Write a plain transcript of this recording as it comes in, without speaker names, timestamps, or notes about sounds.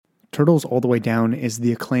Turtles All the Way Down is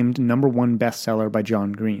the acclaimed #1 bestseller by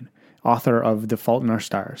John Green, author of The Fault in Our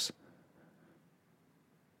Stars.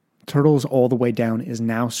 Turtles All the Way Down is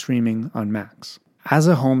now streaming on Max.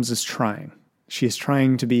 Asa Holmes is trying. She is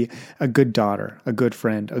trying to be a good daughter, a good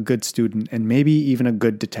friend, a good student, and maybe even a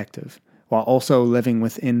good detective, while also living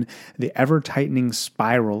within the ever-tightening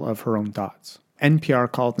spiral of her own thoughts.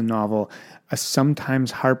 NPR called the novel a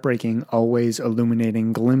sometimes heartbreaking, always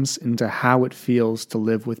illuminating glimpse into how it feels to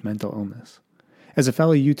live with mental illness. As a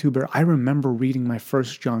fellow YouTuber, I remember reading my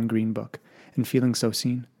first John Green book and feeling so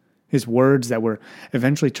seen. His words that were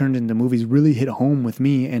eventually turned into movies really hit home with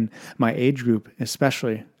me and my age group,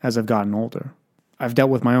 especially as I've gotten older. I've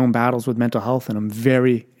dealt with my own battles with mental health, and I'm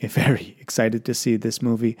very, very excited to see this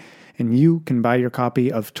movie. And you can buy your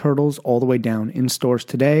copy of Turtles All the Way Down in stores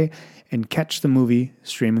today and catch the movie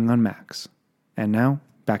streaming on Max. And now,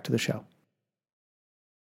 back to the show.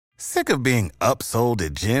 Sick of being upsold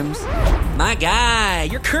at gyms? My guy,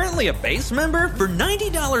 you're currently a base member? For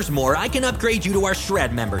 $90 more, I can upgrade you to our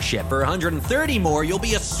Shred membership. For $130 more, you'll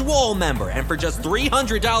be a Swole member. And for just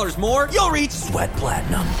 $300 more, you'll reach Sweat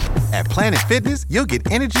Platinum. At Planet Fitness, you'll get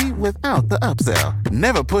energy without the upsell.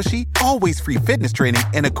 Never pushy, always free fitness training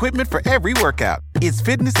and equipment for every workout. It's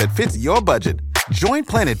fitness that fits your budget. Join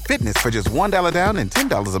Planet Fitness for just $1 down and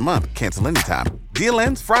 $10 a month. Cancel anytime. Deal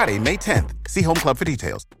ends Friday, May 10th. See Home Club for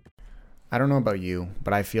details. I don't know about you,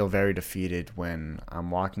 but I feel very defeated when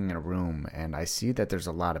I'm walking in a room and I see that there's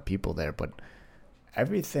a lot of people there, but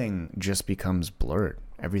everything just becomes blurred.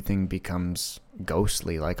 Everything becomes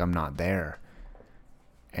ghostly, like I'm not there.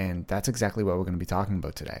 And that's exactly what we're going to be talking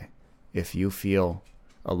about today. If you feel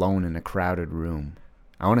alone in a crowded room,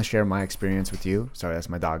 I want to share my experience with you. Sorry, that's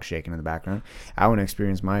my dog shaking in the background. I want to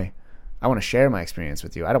share my experience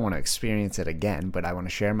with you. I don't want to experience it again, but I want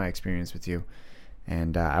to share my experience with you.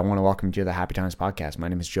 And I want to welcome you to the Happy Times Podcast. My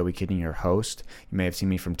name is Joey Kidney, your host. You may have seen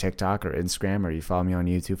me from TikTok or Instagram, or you follow me on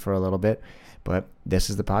YouTube for a little bit. But this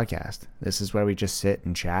is the podcast. This is where we just sit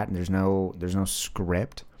and chat, and there's no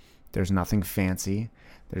script. There's nothing fancy.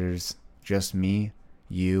 There's just me,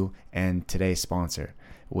 you, and today's sponsor,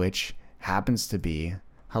 which happens to be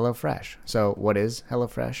HelloFresh. So what is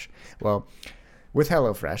HelloFresh? Well, with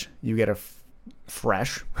HelloFresh, you get a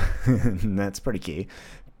fresh, that's pretty key,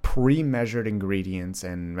 pre-measured ingredients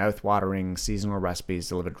and mouth-watering seasonal recipes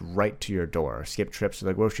delivered right to your door. Skip trips to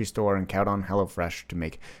the grocery store and count on HelloFresh to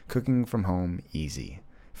make cooking from home easy,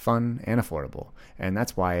 fun, and affordable. And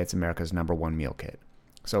that's why it's America's #1 meal kit.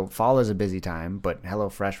 So fall is a busy time, but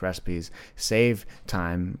HelloFresh recipes save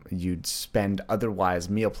time you'd spend otherwise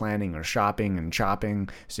meal planning or shopping and chopping,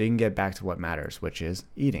 so you can get back to what matters, which is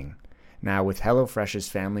eating. Now, with HelloFresh's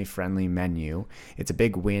family-friendly menu, it's a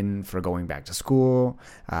big win for going back to school,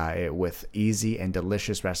 with easy and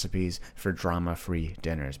delicious recipes for drama-free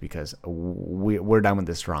dinners, because we're done with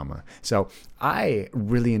this drama. So I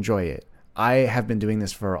really enjoy it. I have been doing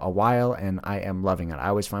this for a while, and I am loving it. I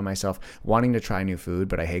always find myself wanting to try new food,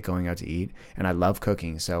 but I hate going out to eat, and I love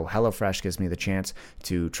cooking. So HelloFresh gives me the chance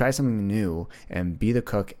to try something new and be the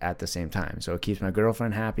cook at the same time. So it keeps my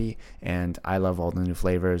girlfriend happy, and I love all the new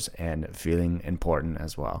flavors and feeling important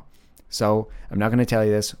as well. So I'm not going to tell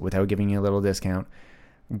you this without giving you a little discount.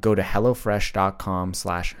 Go to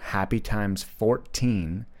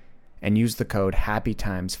HelloFresh.com/HappyTimes14 and use the code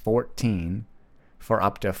HappyTimes14 for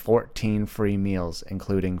up to 14 free meals,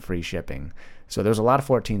 including free shipping. So there's a lot of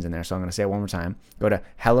 14s in there, so I'm going to say it one more time. Go to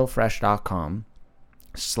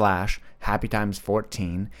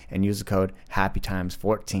HelloFresh.com/HappyTimes14 and use the code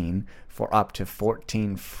HappyTimes14 for up to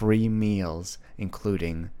 14 free meals,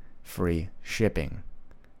 including free shipping.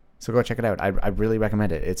 So go check it out. I really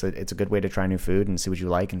recommend it. It's a good way to try new food and see what you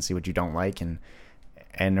like and see what you don't like, and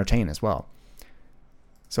entertain as well.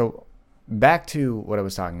 So back to what I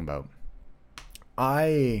was talking about.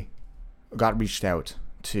 I got reached out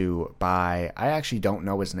to by, I actually don't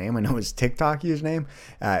know his name. I know his TikTok username,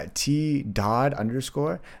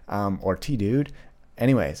 T_, or T-Dude.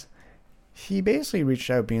 Anyways, he basically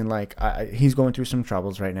reached out being like, he's going through some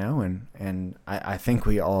troubles right now, and I think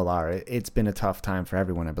we all are. It's been a tough time for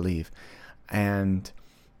everyone, I believe. And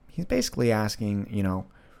he's basically asking,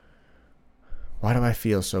 why do I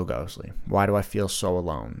feel so ghostly? Why do I feel so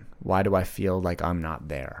alone? Why do I feel like I'm not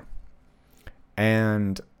there?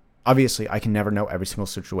 And obviously, I can never know every single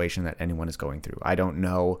situation that anyone is going through. I don't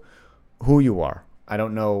know who you are. I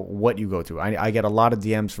don't know what you go through. I get a lot of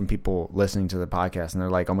DMs from people listening to the podcast, and they're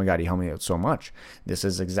like, oh my God, you helped me out so much. This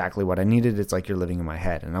is exactly what I needed. It's like you're living in my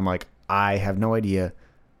head. And I'm like, I have no idea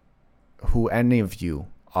who any of you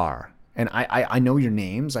are. And I know your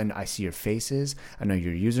names. I see your faces. I know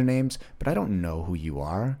your usernames, but I don't know who you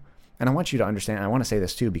are. And I want you to understand, I want to say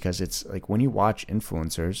this too, because it's like when you watch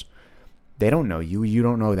influencers, they don't know you, you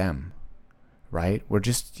don't know them, right? We're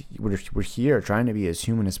here trying to be as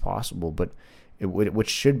human as possible, but which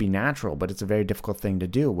should be natural, but it's a very difficult thing to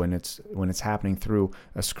do when it's happening through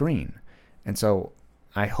a screen. And so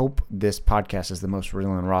I hope this podcast is the most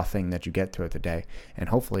real and raw thing that you get throughout the day, and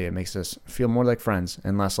hopefully it makes us feel more like friends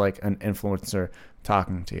and less like an influencer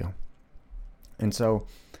talking to you. And so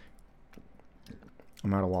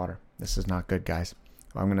I'm out of water. This is not good, guys.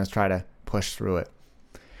 I'm going to try to push through it.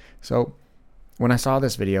 So when I saw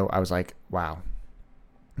this video, I was like, wow,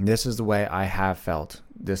 this is the way I have felt.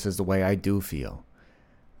 This is the way I do feel.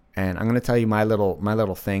 And I'm going to tell you my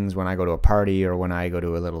little things when I go to a party or when I go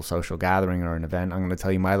to a little social gathering or an event. I'm going to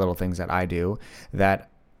tell you my little things that I do that,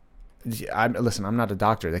 listen, I'm not a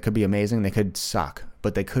doctor. They could be amazing. They could suck,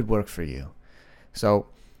 but they could work for you. So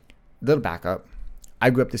little backup. I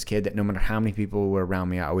grew up this kid that no matter how many people were around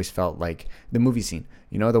me, I always felt like the movie scene.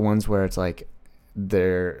 You know, the ones where it's like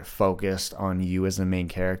they're focused on you as the main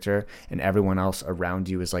character and everyone else around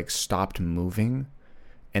you is like stopped moving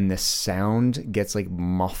and the sound gets like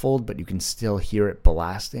muffled, but you can still hear it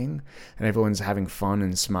blasting and everyone's having fun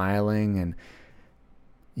and smiling and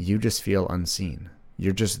you just feel unseen.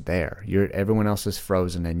 You're just there. Everyone else is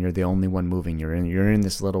frozen and you're the only one moving. You're in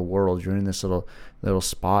this little world. You're in this little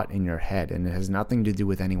spot in your head, and it has nothing to do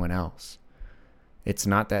with anyone else. It's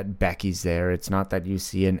not that Becky's there. It's not that you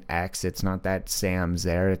see an X. It's not that Sam's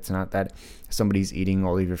there. It's not that somebody's eating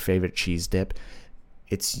all of your favorite cheese dip.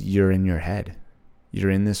 You're in your head. You're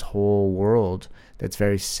in this whole world that's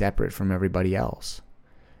very separate from everybody else.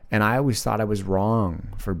 And I always thought I was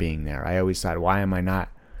wrong for being there. I always thought, why am I not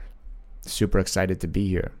super excited to be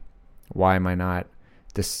here? Why am I not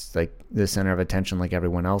the center of attention like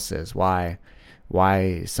everyone else is? Why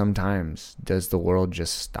sometimes does the world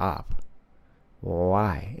just stop?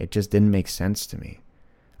 Why? It just didn't make sense to me.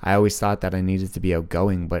 I always thought that I needed to be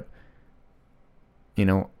outgoing, but you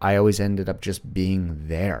know, I always ended up just being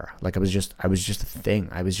there. Like I was just a thing.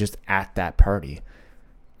 I was just at that party.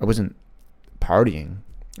 I wasn't partying.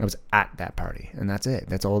 I was at that party, and that's it.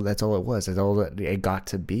 That's all it was. That's all that it got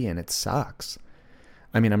to be, and it sucks.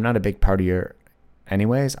 I mean, I'm not a big partier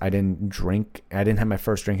anyways. I didn't drink. I didn't have my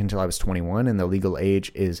first drink until I was 21, and the legal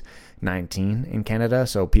age is 19 in Canada,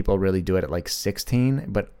 so people really do it at like 16,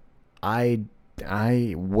 but I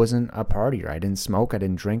wasn't a partier. I didn't smoke. I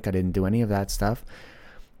didn't drink. I didn't do any of that stuff.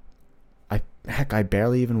 I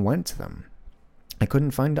barely even went to them. I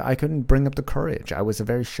couldn't bring up the courage. I was a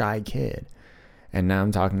very shy kid. And now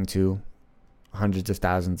I'm talking to hundreds of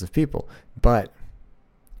thousands of people. But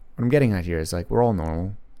what I'm getting at here is like we're all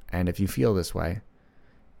normal. And if you feel this way,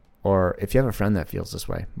 or if you have a friend that feels this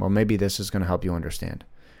way, well, maybe this is going to help you understand.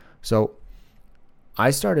 So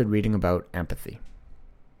I started reading about empathy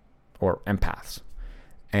or empaths.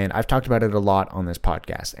 And I've talked about it a lot on this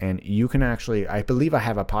podcast. And you can actually, I believe I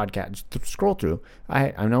have a podcast, scroll through.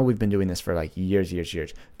 I know we've been doing this for like years.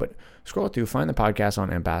 But scroll through, find the podcast on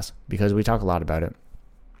empaths because we talk a lot about it.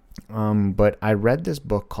 But I read this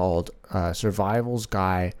book called Survival's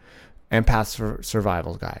Guide, Empath's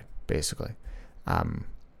Survival's Guide, basically. And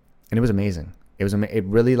it was amazing. It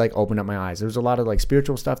really like opened up my eyes. There was a lot of like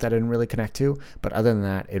spiritual stuff that I didn't really connect to. But other than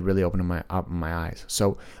that, it really opened up my eyes.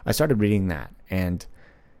 So I started reading that, and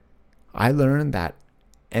I learned that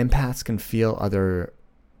empaths can feel other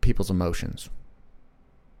people's emotions.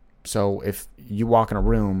 So if you walk in a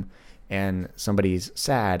room and somebody's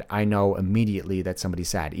sad, I know immediately that somebody's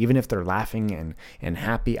sad. Even if they're laughing and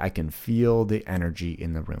happy, I can feel the energy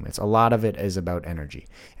in the room. A lot of it is about energy.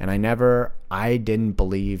 And I didn't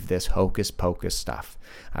believe this hocus pocus stuff.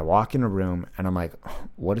 I walk in a room and I'm like,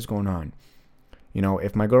 what is going on? You know,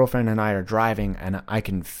 if my girlfriend and I are driving and I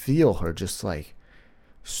can feel her just like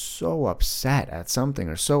so upset at something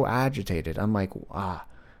or so agitated, I'm like,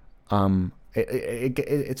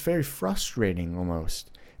 it's very frustrating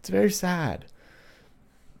almost. It's very sad.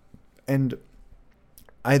 And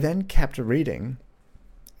I then kept reading,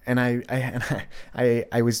 and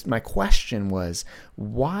my question was,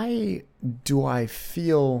 why do I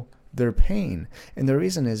feel their pain? And the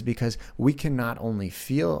reason is because we can not only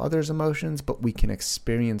feel others' emotions, but we can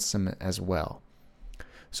experience them as well.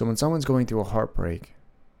 So when someone's going through a heartbreak,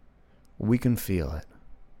 we can feel it.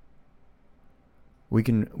 We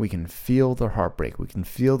can feel the heartbreak. We can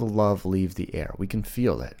feel the love leave the air. We can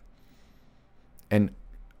feel it. And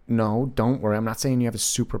no, don't worry. I'm not saying you have a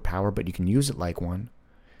superpower, but you can use it like one.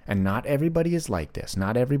 And not everybody is like this.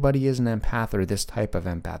 Not everybody is an empath or this type of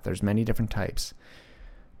empath. There's many different types.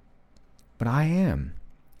 But I am.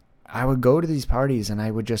 I would go to these parties and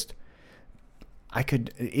I I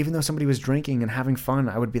could, even though somebody was drinking and having fun,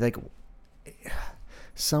 I would be like,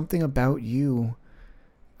 something about you.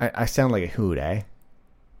 I sound like a hoot, eh?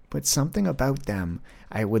 But something about them,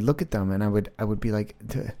 I would look at them and I would be like,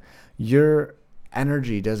 your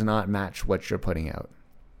energy does not match what you're putting out.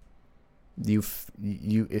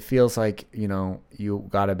 It feels like, you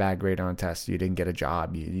got a bad grade on a test, you didn't get a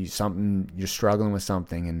job, you're struggling with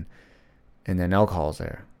something, and then alcohol's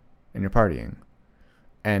there, and you're partying,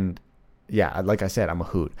 and yeah, like I said, I'm a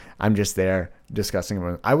hoot. I'm just there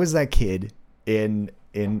discussing. I was that kid in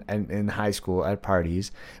high school at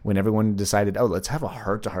parties when everyone decided, oh, let's have a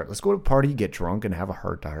heart-to-heart. Let's go to a party, get drunk, and have a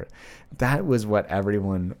heart-to-heart. That was what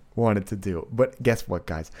everyone wanted to do. But guess what,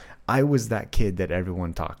 guys? I was that kid that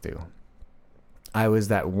everyone talked to. I was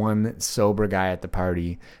that one sober guy at the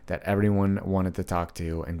party that everyone wanted to talk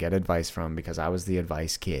to and get advice from because I was the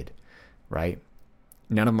advice kid, right?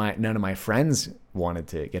 None of my friends wanted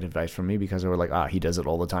to get advice from me because they were like, he does it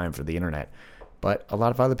all the time for the internet. But a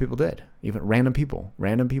lot of other people did. Even random people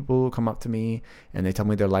come up to me and they tell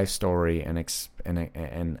me their life story and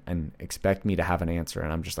expect me to have an answer.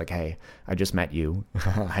 And I'm just like, hey, I just met you.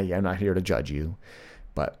 I'm not here to judge you.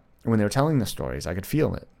 But when they were telling the stories, I could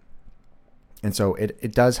feel it. And so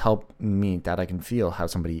it does help me that I can feel how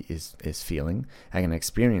somebody is feeling. I can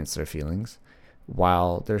experience their feelings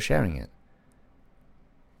while they're sharing it.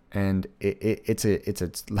 And it's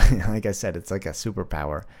like I said, it's like a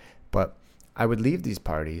superpower. But I would leave these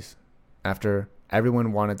parties after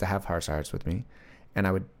everyone wanted to have hearts with me, and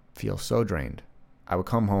I would feel so drained. I would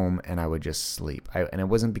come home and I would just sleep. And it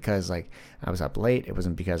wasn't because I was up late. It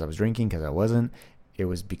wasn't because I was drinking, because I wasn't. It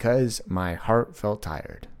was because my heart felt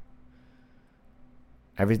tired.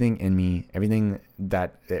 Everything in me, everything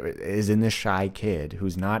that is in this shy kid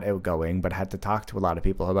who's not outgoing but had to talk to a lot of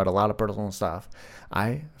people about a lot of personal stuff,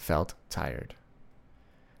 I felt tired.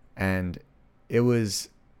 And it was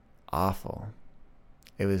awful.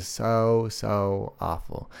 It was so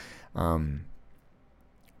awful.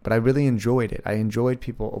 But I really enjoyed it. I enjoyed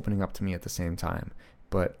people opening up to me at the same time.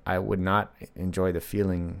 But I would not enjoy the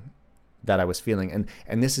feeling that I was feeling.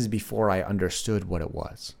 And this is before I understood what it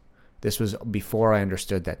was. This was before I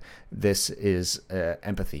understood that this is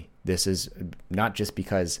empathy. This is not just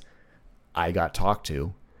because I got talked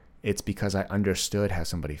to. It's because I understood how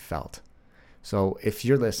somebody felt. So if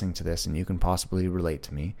you're listening to this and you can possibly relate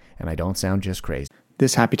to me, and I don't sound just crazy.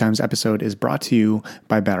 This Happy Times episode is brought to you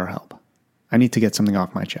by BetterHelp. I need to get something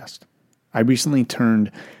off my chest. I recently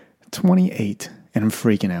turned 28 and I'm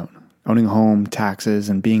freaking out. Owning a home, taxes,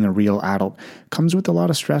 and being a real adult comes with a lot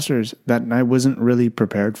of stressors that I wasn't really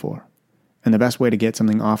prepared for. And the best way to get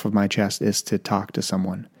something off of my chest is to talk to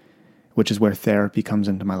someone, which is where therapy comes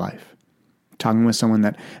into my life. Talking with someone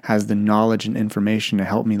that has the knowledge and information to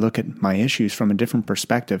help me look at my issues from a different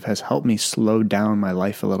perspective has helped me slow down my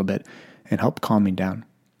life a little bit and help calm me down.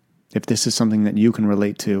 If this is something that you can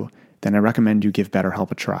relate to, then I recommend you give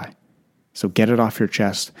BetterHelp a try. So get it off your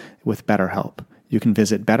chest with BetterHelp. You can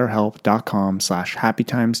visit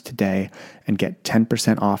betterhelp.com/happytimes today and get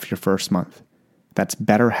 10% off your first month. That's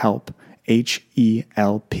BetterHelp,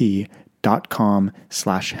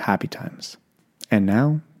 HELP.com/happytimes. And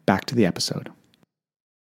now, back to the episode.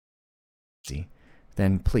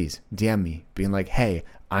 Then please DM me, being like, hey,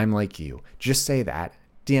 I'm like you. Just say that.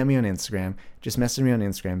 DM me on Instagram. Just message me on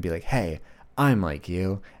Instagram and be like, hey, I'm like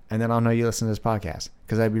you. And then I'll know you listen to this podcast,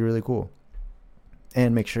 because that'd be really cool.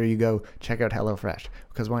 And make sure you go check out HelloFresh,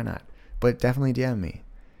 because why not? But definitely DM me.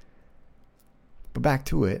 But back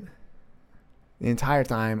to it. The entire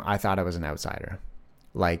time, I thought I was an outsider.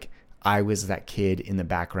 Like, I was that kid in the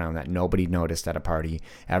background that nobody noticed at a party.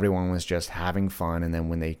 Everyone was just having fun. And then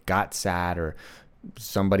when they got sad or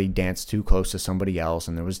somebody danced too close to somebody else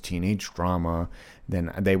and there was teenage drama,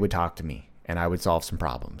 then they would talk to me and I would solve some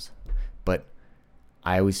problems. But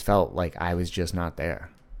I always felt like I was just not there.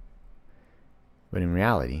 But in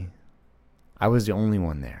reality, I was the only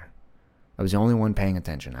one there. I was the only one paying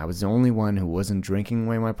attention. I was the only one who wasn't drinking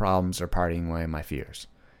away my problems or partying away my fears.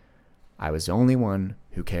 I was the only one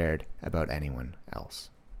who cared about anyone else.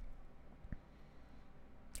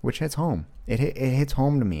 Which hits home. It hits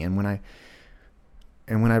home to me. And when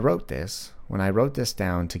I wrote this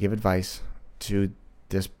down to give advice to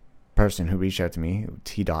this person who reached out to me,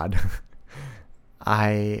 T-Dodd,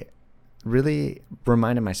 I really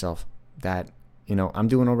reminded myself that, I'm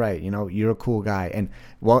doing all right. You're a cool guy. And,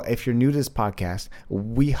 well, if you're new to this podcast,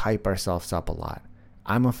 we hype ourselves up a lot.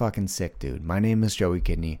 I'm a fucking sick dude. My name is Joey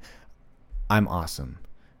Kidney. I'm awesome.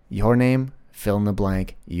 Your name, fill in the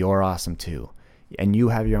blank, you're awesome too. And you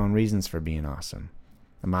have your own reasons for being awesome.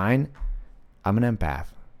 Mine, I'm an empath.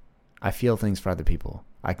 I feel things for other people.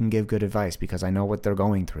 I can give good advice because I know what they're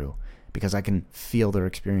going through, because I can feel their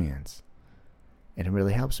experience. And it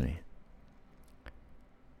really helps me.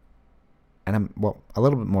 And a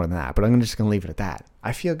little bit more than that, but I'm just going to leave it at that.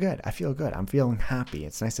 I feel good. I'm feeling happy.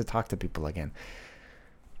 It's nice to talk to people again.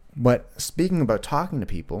 But speaking about talking to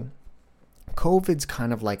people, COVID's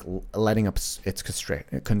kind of like letting up its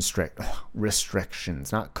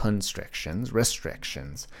restrictions.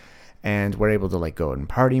 And we're able to like go and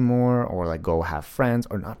party more, or like go have friends,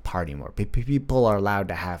 or not party more. People are allowed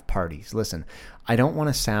to have parties. Listen, I don't want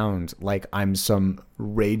to sound like I'm some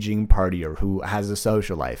raging partier who has a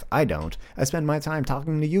social life. I don't. I spend my time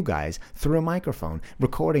talking to you guys through a microphone,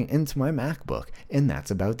 recording into my MacBook, and that's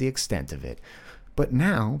about the extent of it. But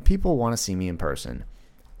now people want to see me in person.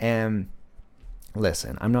 And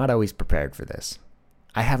listen, I'm not always prepared for this.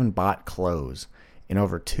 I haven't bought clothes in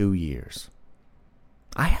over 2 years.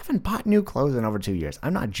 I haven't bought new clothes in over 2 years.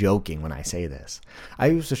 I'm not joking when I say this. I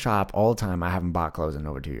used to shop all the time. I haven't bought clothes in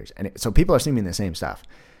over 2 years. And so people are seeing me in the same stuff.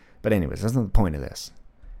 But anyways, that's not the point of this.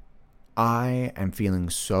 I am feeling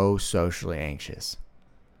so socially anxious.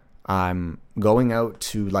 I'm going out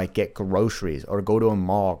to like get groceries or go to a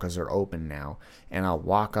mall because they're open now. And I'll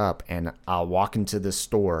walk up and I'll walk into the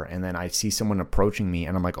store, and then I see someone approaching me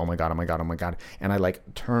and I'm like, oh my God. And I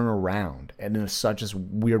like turn around, and in such a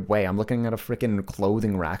weird way, I'm looking at a freaking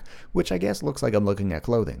clothing rack, which I guess looks like I'm looking at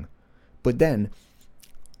clothing. But then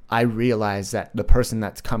I realize that the person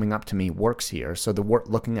that's coming up to me works here. So the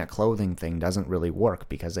looking at clothing thing doesn't really work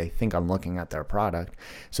because they think I'm looking at their product.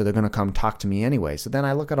 So they're going to come talk to me anyway. So then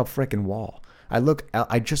I look at a freaking wall.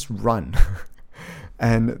 I just run.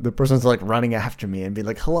 And the person's like running after me and be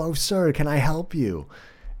like, hello, sir, can I help you?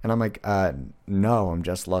 And I'm like, no, I'm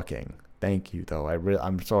just looking. Thank you, though.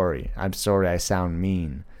 I'm sorry. I'm sorry I sound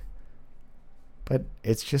mean. But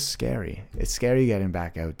it's just scary. It's scary getting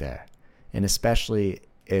back out there. And especially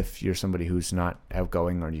if you're somebody who's not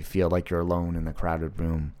outgoing, or you feel like you're alone in the crowded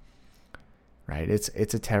room, right?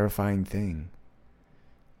 It's a terrifying thing.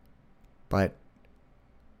 But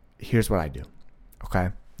here's what I do,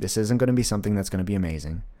 okay? This isn't going to be something that's going to be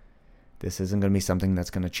amazing. This isn't going to be something that's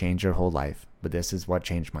going to change your whole life, but this is what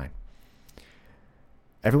changed mine.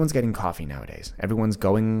 Everyone's getting coffee nowadays. Everyone's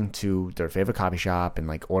going to their favorite coffee shop and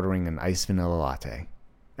like ordering an iced vanilla latte.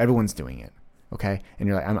 Everyone's doing it. Okay? And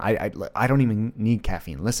you're like, I don't even need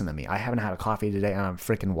caffeine. Listen to me. I haven't had a coffee today and I'm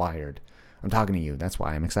freaking wired. I'm talking to you. That's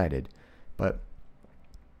why I'm excited. But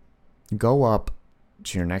go up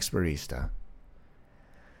to your next barista.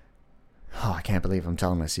 Oh, I can't believe I'm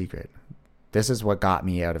telling my secret. This is what got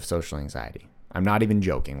me out of social anxiety. I'm not even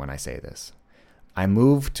joking when I say this. I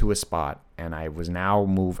moved to a spot and I was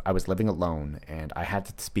living alone and I had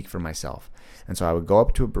to speak for myself. And so I would go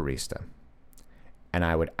up to a barista and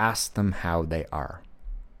I would ask them how they are.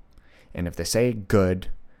 And if they say good,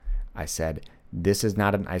 I said, this is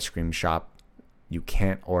not an ice cream shop. You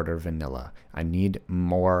can't order vanilla. I need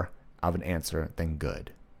more of an answer than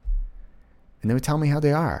good. And they would tell me how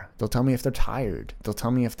they are. They'll tell me if they're tired. They'll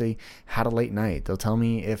tell me if they had a late night. They'll tell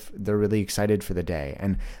me if they're really excited for the day.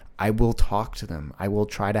 And I will talk to them. I will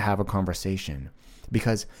try to have a conversation.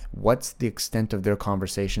 Because what's the extent of their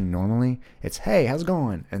conversation normally? It's, hey, how's it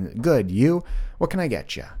going? And good, you? What can I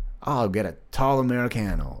get you? I'll get a tall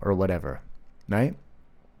Americano or whatever, right?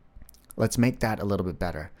 Let's make that a little bit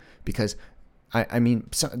better. Because, I mean,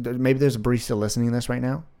 maybe there's a barista listening to this right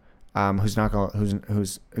now who's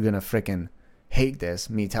gonna frickin' hate this,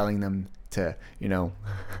 me telling them to,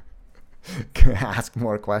 ask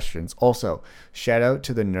more questions. Also, shout out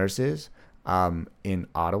to the nurses in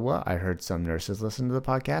Ottawa. I heard some nurses listen to the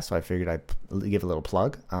podcast, so I figured I'd give a little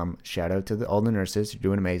plug. Shout out to all the nurses. You're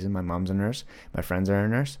doing amazing. My mom's a nurse. My friends are a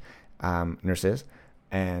nurse, nurses,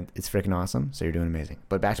 and it's freaking awesome. So you're doing amazing.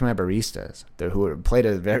 But back to my baristas, who played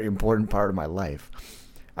a very important part of my life.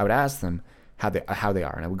 I would ask them how they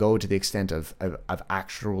are, and I would go to the extent of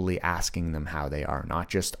actually asking them how they are, not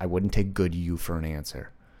just I wouldn't take good you for an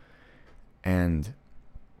answer. And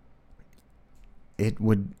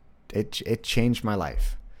it changed my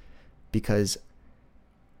life, because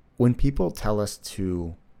when people tell us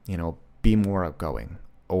to be more outgoing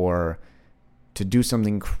or to do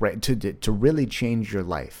something to really change your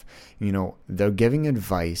life, they're giving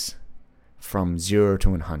advice from 0 to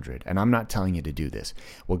 100. And I'm not telling you to do this.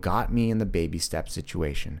 What got me in the baby step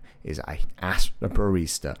situation is I asked the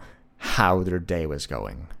barista how their day was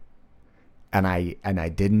going. And I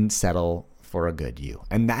didn't settle for a good you.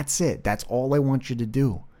 And that's it. That's all I want you to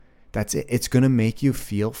do. That's it. It's going to make you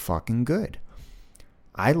feel fucking good.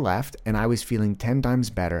 I left and I was feeling 10 times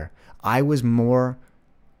better. I was more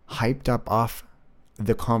hyped up off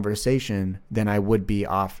the conversation than I would be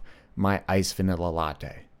off my iced vanilla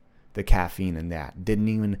latte. The caffeine in that didn't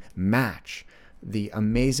even match the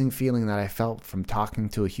amazing feeling that I felt from talking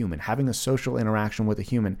to a human, having a social interaction with a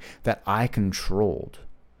human that I controlled,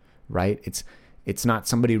 right? It's not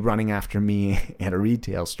somebody running after me at a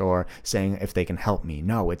retail store saying if they can help me.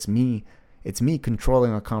 No, it's me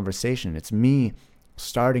controlling a conversation. It's me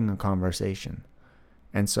starting a conversation.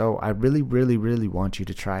 And so I really, really, really want you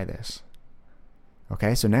to try this.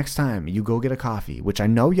 Okay, so next time you go get a coffee, which I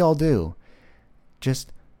know y'all do,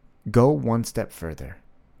 just go one step further.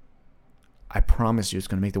 I promise you it's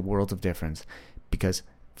going to make the world of difference, because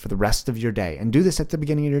for the rest of your day, and do this at the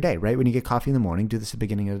beginning of your day, right? When you get coffee in the morning, do this at the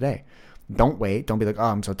beginning of the day. Don't wait. Don't be like, oh,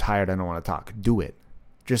 I'm so tired, I don't want to talk. Do it.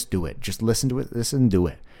 Just do it. Just listen to it. Listen and do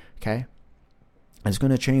it. Okay? It's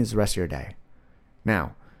going to change the rest of your day.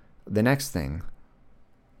 Now, the next thing,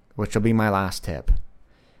 which will be my last tip,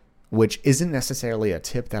 which isn't necessarily a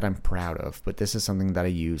tip that I'm proud of, but this is something that I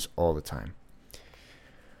use all the time.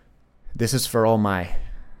 This is for all my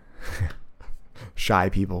shy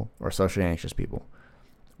people or socially anxious people.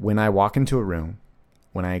 When I walk into a room,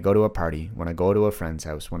 when I go to a party, when I go to a friend's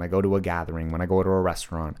house, when I go to a gathering, when I go to a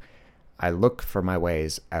restaurant, I look for my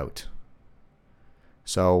ways out.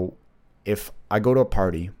 So if I go to a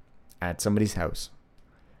party at somebody's house,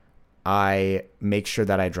 I make sure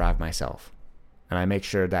that I drive myself. And I make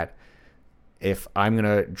sure that if I'm going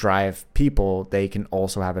to drive people, they can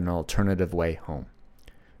also have an alternative way home.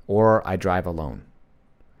 Or I drive alone.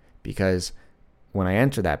 Because when I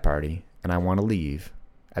enter that party and I want to leave,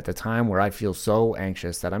 at the time where I feel so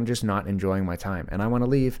anxious that I'm just not enjoying my time and I want to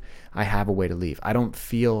leave, I have a way to leave. I don't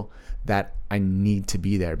feel that I need to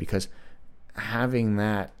be there, because having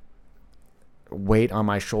that weight on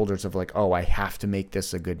my shoulders of like, oh, I have to make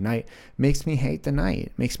this a good night, makes me hate the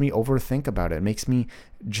night, makes me overthink about it, makes me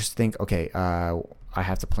just think, okay, I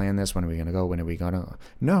have to plan this. When are we going to go? When are we going to?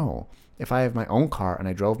 No. If I have my own car and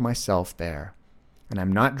I drove myself there and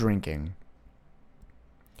I'm not drinking,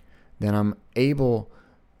 then I'm able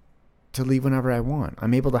to leave whenever I want.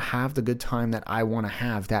 I'm able to have the good time that I want to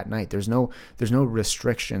have that night. There's no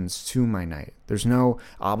restrictions to my night. There's no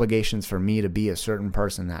obligations for me to be a certain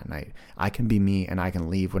person that night. I can be me and I can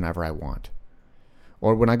leave whenever I want.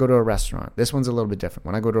 Or when I go to a restaurant, this one's a little bit different.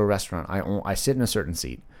 When I go to a restaurant, I sit in a certain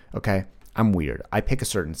seat. Okay, I'm weird. I pick a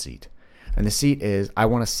certain seat, and the seat is, I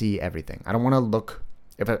want to see everything. I don't want to look.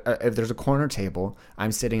 If there's a corner table,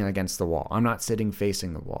 I'm sitting against the wall. I'm not sitting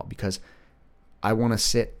facing the wall, because I want to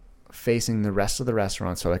sit facing the rest of the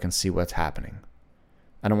restaurant so I can see what's happening.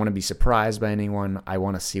 I don't want to be surprised by anyone. I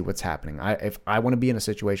want to see what's happening. If I want to be in a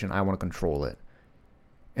situation, I want to control it.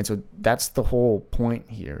 And so that's the whole point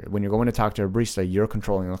here. When you're going to talk to a barista, you're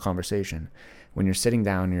controlling the conversation. When you're sitting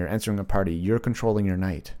down and you're entering a party, you're controlling your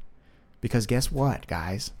night. Because guess what,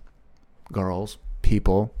 guys, girls,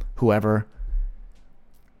 people, whoever,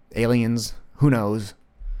 aliens, who knows?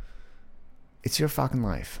 It's your fucking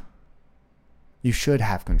life. You should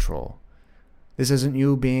have control. This isn't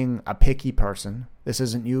you being a picky person. This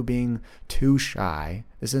isn't you being too shy.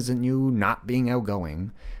 This isn't you not being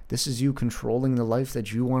outgoing. This is you controlling the life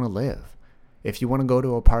that you want to live. If you want to go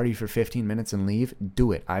to a party for 15 minutes and leave,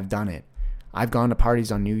 do it. I've done it. I've gone to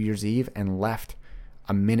parties on New Year's Eve and left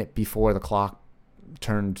a minute before the clock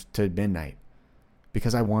turned to midnight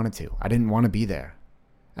because I wanted to. I didn't want to be there.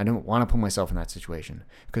 I don't want to put myself in that situation,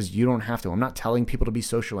 because you don't have to. I'm not telling people to be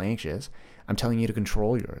socially anxious. I'm telling you to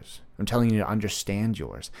control yours. I'm telling you to understand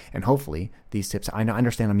yours. And hopefully these tips, I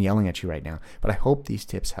understand I'm yelling at you right now, but I hope these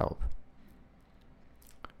tips help.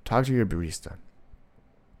 Talk to your barista.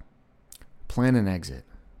 Plan an exit.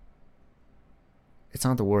 It's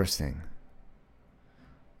not the worst thing.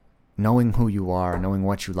 Knowing who you are, knowing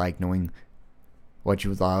what you like, knowing what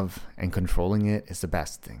you love, and controlling it is the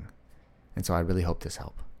best thing. And so I really hope this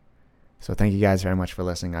helped. So thank you guys very much for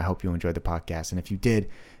listening. I hope you enjoyed the podcast. And if you did,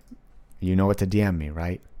 you know what to DM me,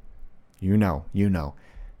 right? You know.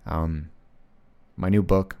 My new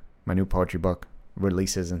book, my new poetry book,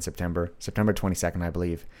 releases in September 22nd, I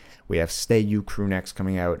believe. We have Stay You Crew next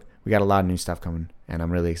coming out. We got a lot of new stuff coming, and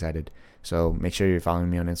I'm really excited. So make sure you're following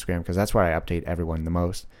me on Instagram, because that's where I update everyone the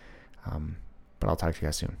most. But I'll talk to you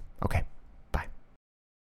guys soon. Okay, bye.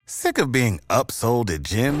 Sick of being upsold at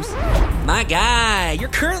gyms? My guy, you're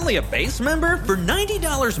currently a base member? For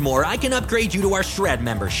 $90 more, I can upgrade you to our Shred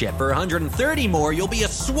membership. For $130 more, you'll be a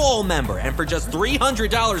Swole member. And for just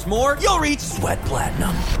 $300 more, you'll reach Sweat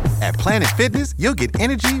Platinum. At Planet Fitness, you'll get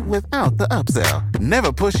energy without the upsell.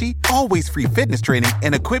 Never pushy, always free fitness training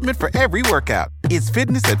and equipment for every workout. It's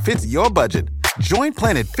fitness that fits your budget. Join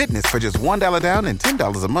Planet Fitness for just $1 down and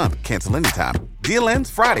 $10 a month. Cancel anytime. Deal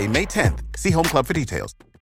ends Friday, May 10th. See Home Club for details.